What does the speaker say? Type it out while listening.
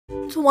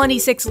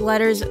26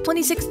 letters,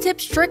 26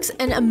 tips, tricks,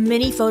 and a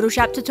mini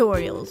Photoshop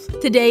tutorials.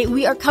 Today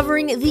we are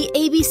covering the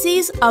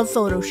ABCs of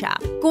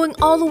Photoshop, going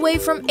all the way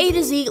from A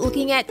to Z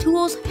looking at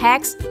tools,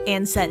 hacks,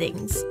 and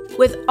settings,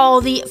 with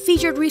all the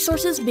featured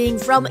resources being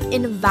from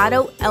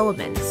Envato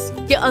Elements.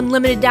 Get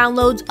unlimited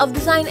downloads of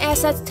design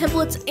assets,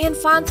 templates, and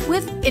fonts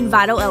with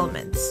Envato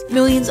Elements.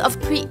 Millions of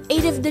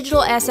creative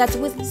digital assets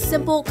with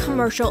simple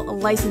commercial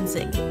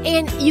licensing.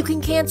 And you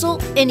can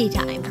cancel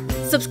anytime.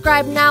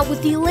 Subscribe now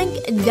with the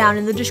link down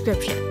in the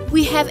description.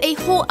 We have a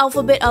whole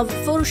alphabet of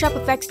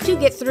Photoshop effects to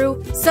get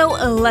through, so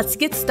let's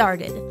get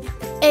started.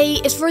 A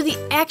is for the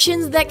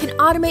actions that can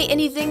automate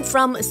anything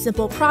from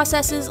simple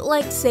processes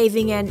like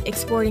saving and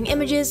exporting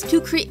images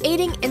to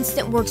creating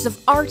instant works of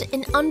art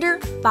in under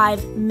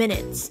 5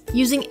 minutes.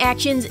 Using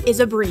actions is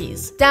a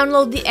breeze.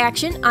 Download the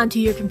action onto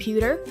your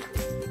computer,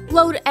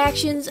 load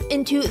actions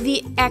into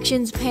the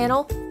Actions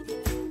panel,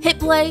 hit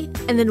play,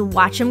 and then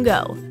watch them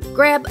go.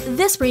 Grab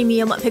this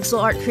premium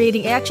pixel art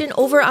creating action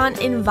over on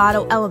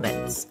Envato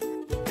Elements.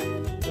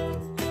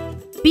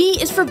 B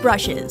is for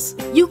brushes.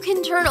 You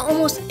can turn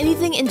almost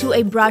anything into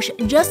a brush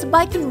just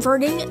by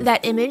converting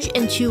that image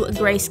into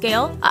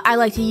grayscale. I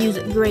like to use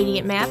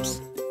gradient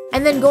maps.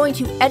 And then going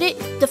to Edit,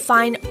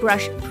 Define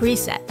Brush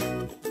Preset.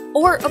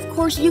 Or, of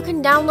course, you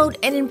can download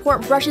and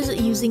import brushes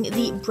using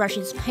the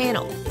Brushes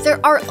panel. There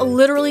are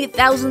literally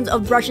thousands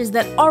of brushes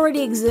that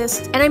already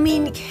exist, and I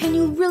mean, can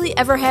you really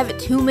ever have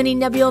too many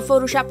Nebula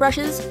Photoshop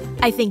brushes?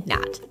 I think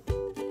not.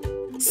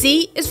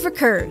 C is for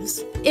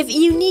curves. If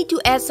you need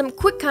to add some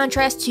quick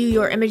contrast to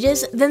your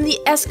images, then the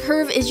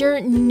S-curve is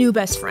your new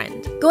best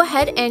friend. Go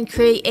ahead and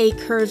create a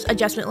curves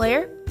adjustment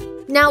layer.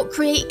 Now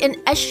create an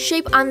S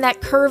shape on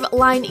that curve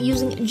line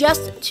using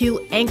just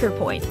 2 anchor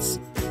points.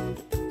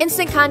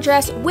 Instant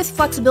contrast with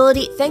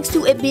flexibility thanks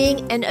to it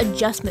being an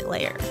adjustment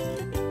layer.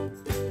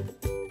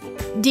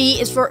 D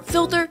is for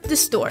Filter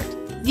Distort,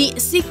 the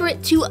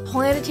secret to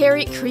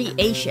planetary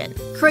creation.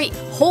 Create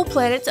whole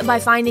planets by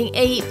finding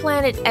a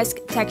planet-esque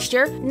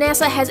texture.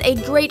 NASA has a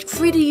great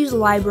free-to-use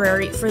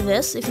library for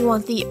this if you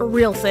want the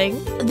real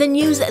thing. Then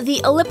use the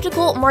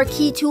elliptical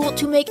Marquee tool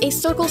to make a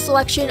circle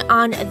selection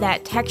on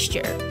that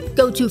texture.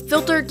 Go to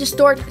Filter,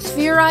 Distort,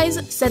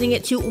 Spherize, setting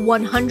it to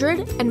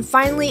 100, and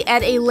finally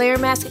add a layer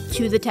mask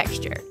to the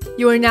texture.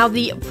 You are now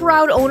the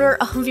proud owner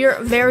of your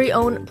very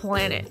own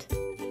planet.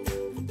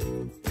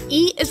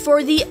 E is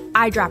for the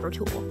Eyedropper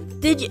tool.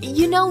 Did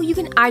you know you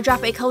can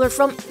eyedrop a color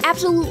from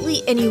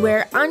absolutely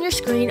anywhere on your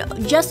screen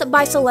just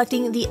by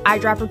selecting the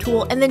eyedropper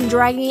tool and then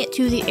dragging it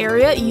to the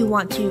area you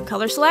want to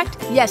color select?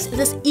 Yes,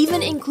 this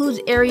even includes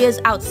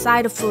areas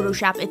outside of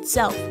Photoshop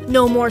itself.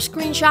 No more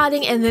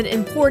screenshotting and then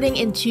importing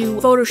into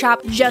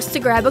Photoshop just to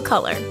grab a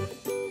color.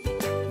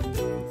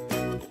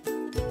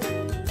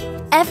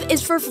 F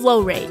is for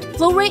flow rate.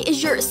 Flow rate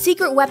is your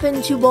secret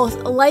weapon to both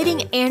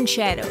lighting and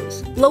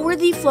shadows. Lower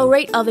the flow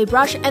rate of a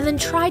brush and then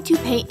try to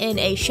paint in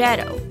a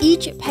shadow.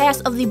 Each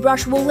pass of the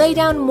brush will lay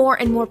down more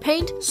and more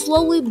paint,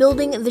 slowly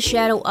building the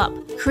shadow up,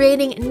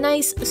 creating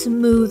nice,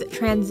 smooth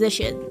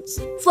transitions.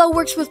 Flow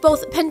works with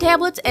both pen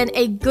tablets and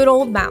a good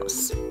old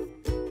mouse.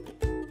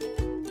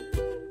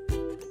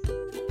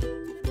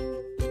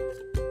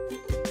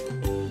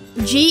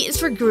 G is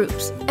for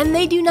groups, and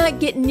they do not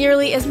get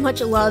nearly as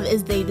much love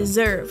as they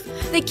deserve.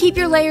 They keep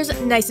your layers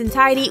nice and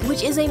tidy,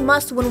 which is a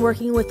must when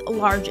working with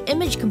large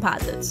image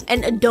composites.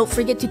 And don't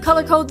forget to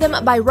color code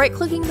them by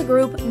right-clicking the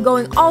group,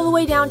 going all the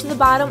way down to the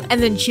bottom,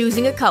 and then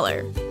choosing a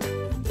color.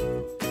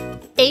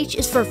 H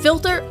is for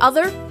Filter,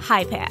 Other,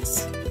 High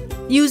Pass.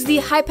 Use the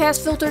high pass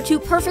filter to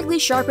perfectly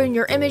sharpen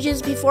your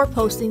images before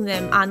posting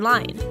them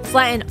online.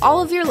 Flatten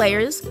all of your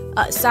layers,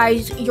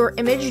 size your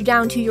image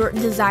down to your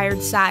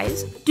desired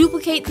size,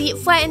 duplicate the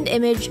flattened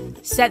image,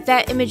 set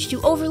that image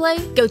to overlay,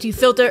 go to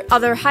Filter,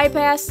 Other, High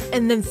Pass,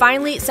 and then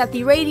finally set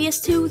the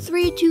radius to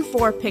 3 to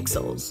 4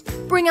 pixels.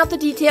 Bring out the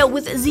detail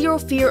with zero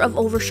fear of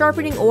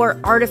over-sharpening or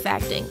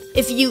artifacting.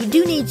 If you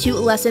do need to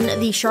lessen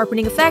the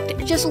sharpening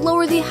effect, just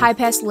lower the high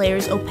pass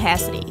layer's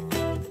opacity.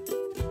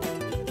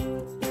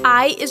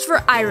 I is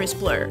for Iris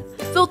Blur.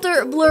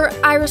 Filter, Blur,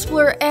 Iris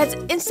Blur adds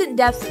instant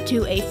depth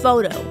to a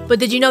photo. But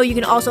did you know you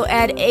can also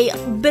add a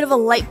bit of a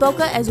light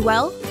bokeh as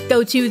well?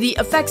 Go to the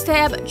Effects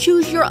tab,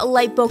 choose your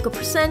light bokeh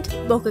percent,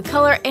 bokeh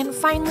color, and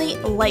finally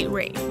light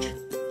range.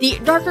 The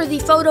darker the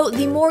photo,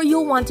 the more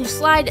you'll want to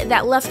slide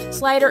that left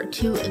slider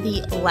to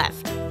the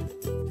left.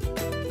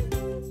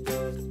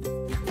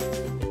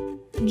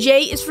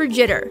 J is for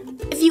Jitter.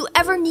 If you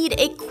ever need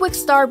a quick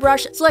star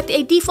brush, select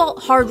a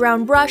default hard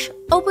round brush,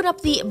 open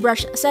up the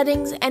brush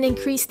settings, and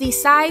increase the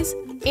size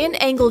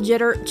and angle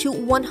jitter to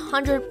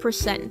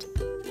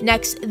 100%.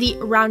 Next, the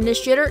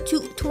roundness jitter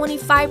to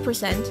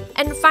 25%,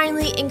 and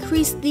finally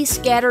increase the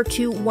scatter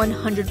to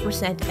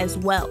 100% as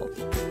well.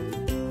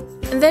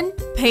 And then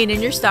paint in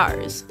your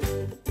stars.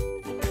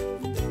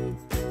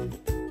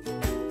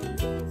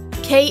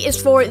 K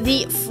is for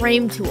the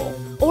frame tool,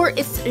 or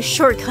its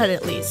shortcut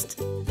at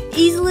least.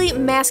 Easily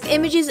mask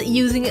images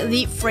using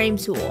the frame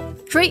tool.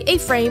 Create a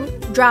frame,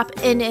 drop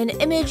in an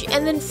image,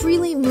 and then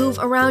freely move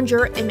around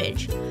your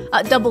image.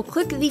 Double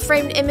click the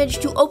framed image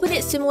to open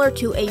it similar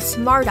to a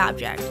smart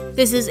object.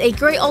 This is a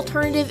great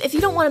alternative if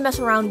you don't want to mess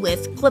around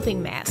with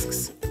clipping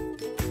masks.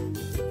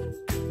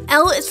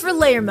 L is for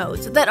layer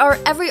modes that are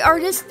every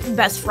artist's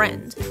best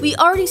friend. We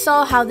already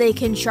saw how they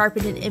can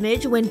sharpen an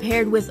image when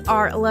paired with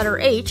our letter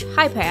H,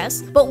 high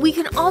pass, but we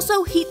can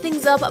also heat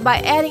things up by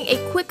adding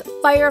a quick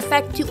fire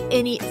effect to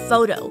any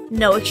photo.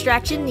 No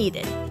extraction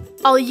needed.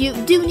 All you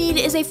do need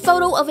is a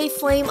photo of a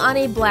flame on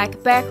a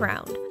black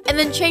background, and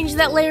then change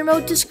that layer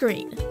mode to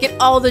screen. Get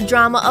all the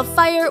drama of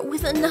fire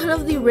with none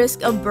of the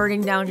risk of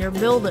burning down your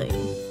building.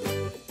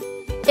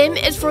 M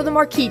is for the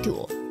Marquee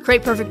tool.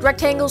 Create perfect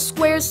rectangles,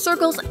 squares,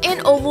 circles,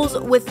 and ovals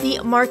with the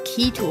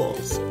Marquee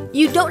tools.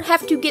 You don't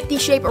have to get the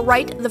shape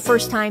right the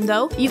first time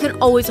though. You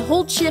can always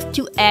hold Shift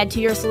to add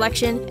to your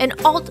selection and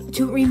Alt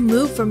to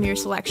remove from your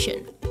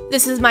selection.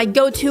 This is my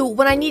go-to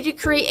when I need to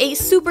create a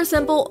super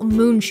simple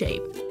moon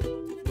shape.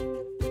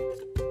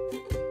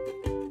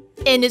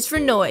 N is for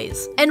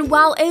noise. And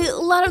while a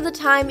lot of the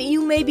time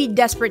you may be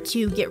desperate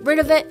to get rid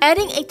of it,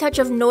 adding a touch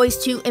of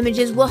noise to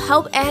images will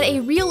help add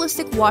a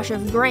realistic wash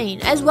of grain,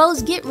 as well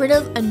as get rid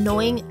of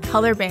annoying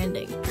color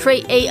banding.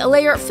 Create a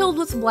layer filled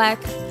with black,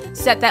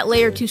 set that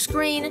layer to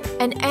screen,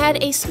 and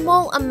add a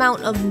small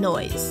amount of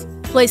noise.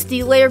 Place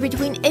the layer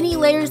between any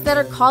layers that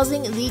are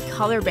causing the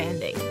color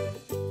banding.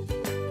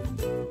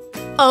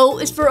 O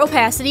is for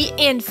opacity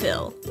and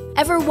fill.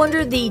 Ever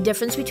wonder the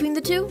difference between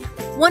the two?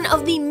 One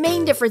of the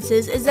main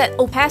differences is that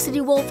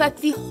opacity will affect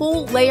the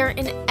whole layer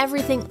and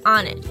everything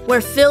on it,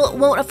 where fill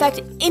won't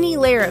affect any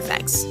layer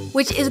effects,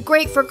 which is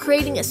great for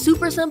creating a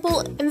super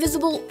simple,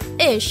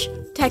 invisible-ish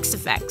text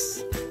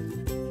effects.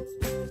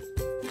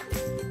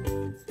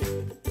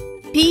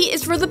 P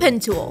is for the pen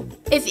tool.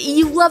 If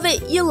you love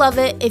it, you love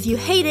it. If you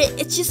hate it,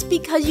 it's just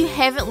because you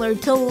haven't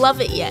learned to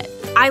love it yet.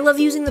 I love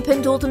using the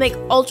pen tool to make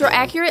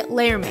ultra-accurate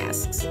layer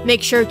masks.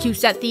 Make sure to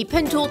set the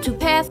pen tool to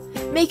path,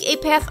 make a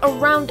path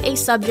around a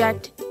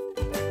subject,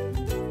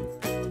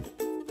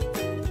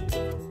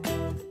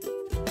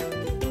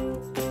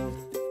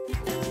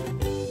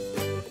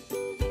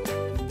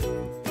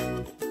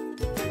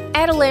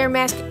 add a layer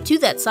mask to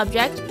that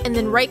subject, and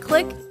then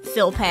right-click,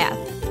 Fill Path.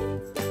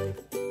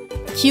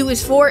 Q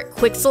is for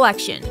Quick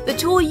Selection, the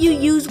tool you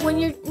use when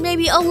you're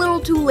maybe a little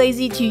too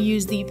lazy to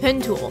use the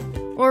pen tool.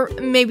 Or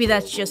maybe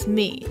that's just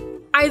me.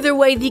 Either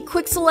way, the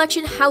Quick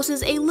Selection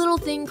houses a little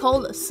thing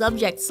called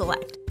Subject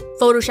Select,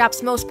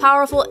 Photoshop's most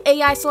powerful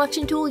AI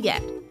selection tool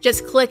yet.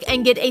 Just click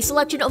and get a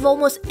selection of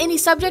almost any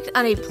subject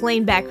on a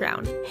plain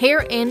background,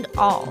 hair and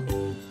all.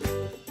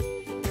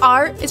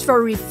 R is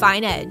for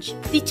Refine Edge,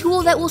 the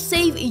tool that will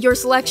save your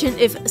selection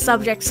if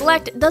Subject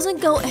Select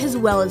doesn't go as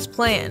well as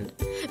planned.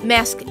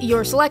 Mask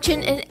your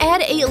selection and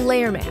add a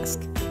layer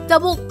mask.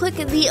 Double-click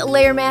the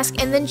layer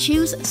mask and then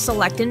choose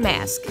Select and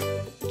Mask.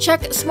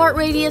 Check Smart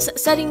Radius,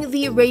 setting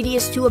the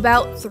radius to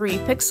about 3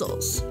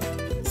 pixels.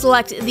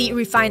 Select the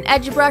Refine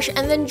Edge brush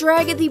and then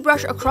drag the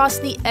brush across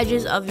the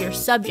edges of your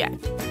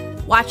subject.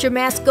 Watch your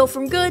mask go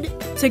from good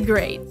to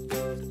great.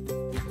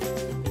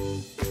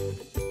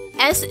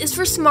 S is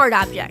for Smart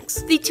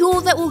Objects, the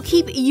tool that will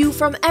keep you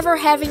from ever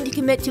having to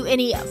commit to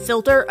any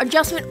filter,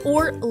 adjustment,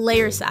 or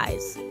layer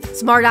size.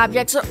 Smart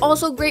Objects are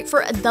also great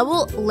for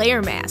double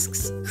layer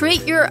masks.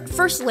 Create your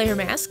first layer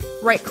mask,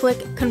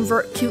 right-click,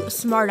 convert to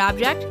Smart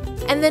Object,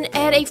 and then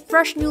add a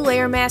fresh new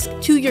layer mask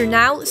to your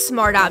now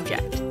Smart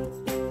Object.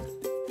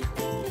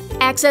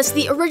 Access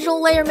the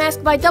original layer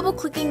mask by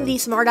double-clicking the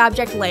Smart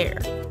Object layer.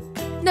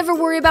 Never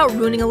worry about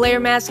ruining a layer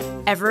mask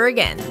ever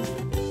again.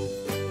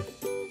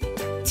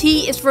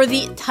 T is for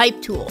the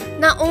Type tool.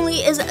 Not only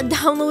is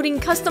downloading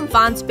custom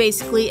fonts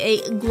basically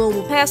a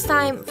global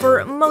pastime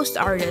for most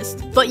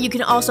artists, but you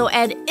can also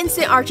add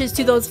instant arches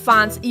to those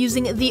fonts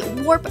using the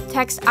warp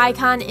text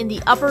icon in the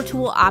upper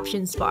tool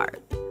options bar.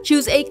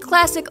 Choose a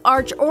classic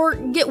arch or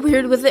get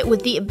weird with it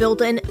with the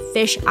built-in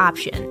fish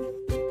option.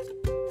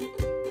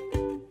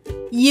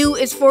 U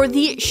is for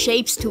the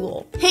Shapes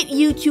tool. Hit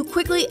U to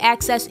quickly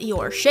access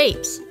your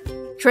shapes.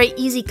 Create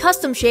easy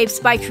custom shapes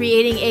by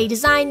creating a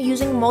design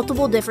using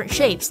multiple different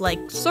shapes,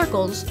 like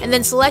circles, and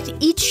then select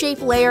each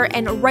shape layer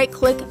and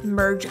right-click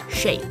Merge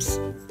Shapes.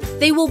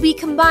 They will be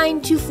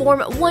combined to form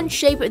one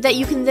shape that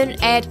you can then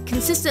add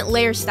consistent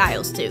layer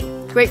styles to.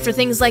 Great for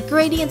things like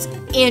gradients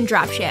and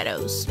drop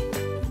shadows.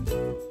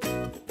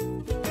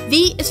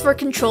 V is for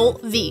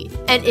Ctrl V,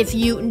 and if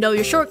you know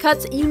your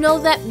shortcuts, you know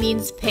that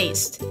means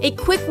paste. A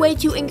quick way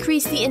to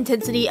increase the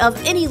intensity of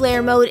any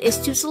layer mode is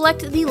to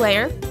select the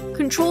layer,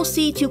 Ctrl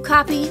C to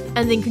copy,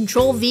 and then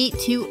Ctrl V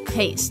to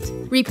paste.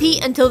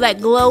 Repeat until that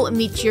glow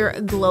meets your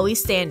glowy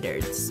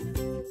standards.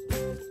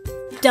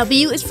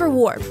 W is for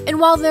warp, and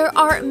while there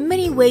are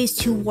many ways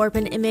to warp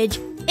an image,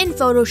 in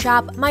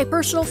Photoshop, my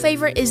personal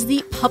favorite is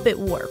the Puppet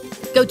Warp.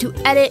 Go to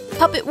Edit,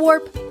 Puppet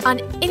Warp on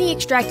any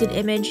extracted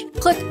image,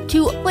 click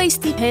to place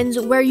the pins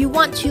where you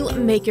want to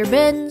make your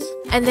bends,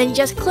 and then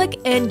just click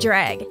and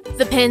drag.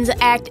 The pins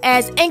act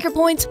as anchor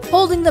points,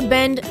 holding the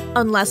bend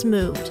unless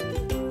moved.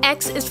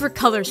 X is for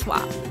color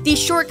swap, the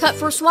shortcut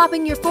for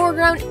swapping your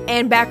foreground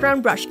and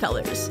background brush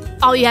colors.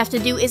 All you have to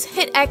do is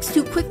hit X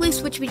to quickly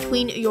switch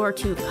between your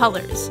two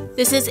colors.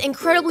 This is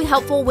incredibly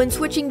helpful when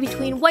switching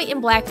between white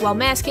and black while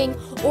masking,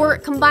 or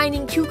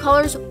combining two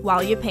colors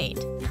while you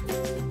paint.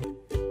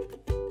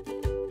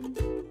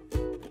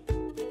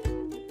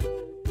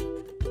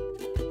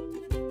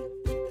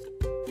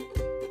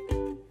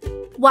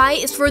 Y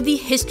is for the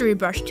history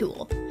brush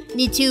tool.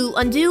 Need to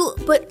undo,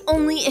 but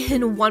only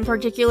in one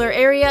particular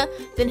area,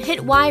 then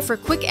hit Y for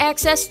quick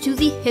access to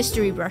the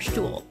history brush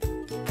tool.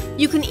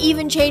 You can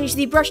even change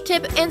the brush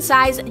tip and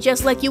size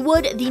just like you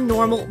would the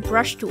normal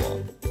brush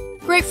tool.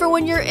 Great for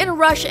when you're in a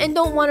rush and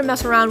don't want to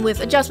mess around with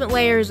adjustment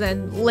layers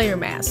and layer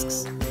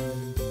masks.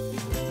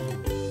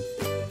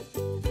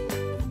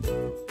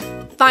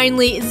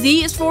 Finally,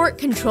 Z is for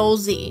Ctrl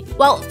Z.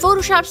 While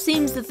Photoshop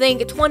seems to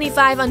think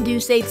 25 undo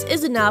states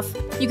is enough,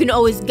 you can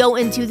always go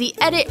into the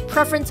Edit,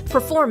 Preference,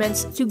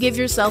 Performance to give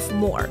yourself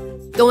more,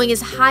 going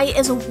as high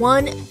as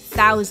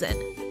 1000.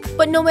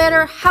 But no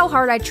matter how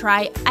hard I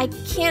try, I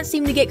can't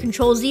seem to get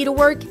Ctrl Z to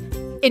work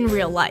in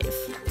real life.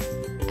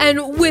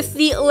 And with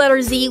the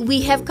letter Z,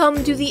 we have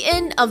come to the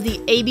end of the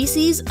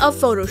ABCs of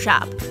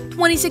Photoshop.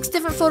 26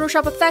 different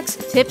Photoshop effects,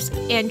 tips,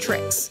 and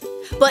tricks.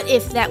 But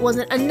if that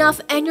wasn't enough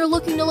and you're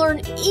looking to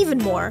learn even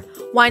more,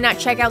 why not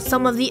check out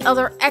some of the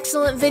other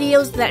excellent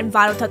videos that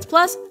Envato Tuts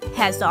Plus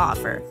has to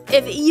offer.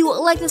 If you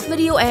like this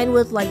video and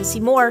would like to see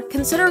more,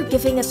 consider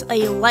giving us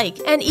a like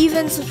and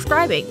even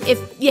subscribing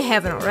if you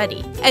haven't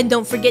already. And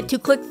don't forget to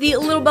click the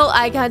little bell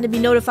icon to be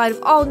notified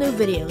of all new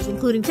videos,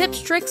 including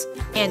tips, tricks,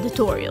 and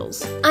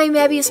tutorials. I'm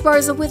Abby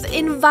Esparza with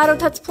Envato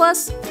Tuts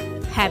Plus.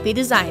 Happy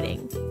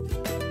designing!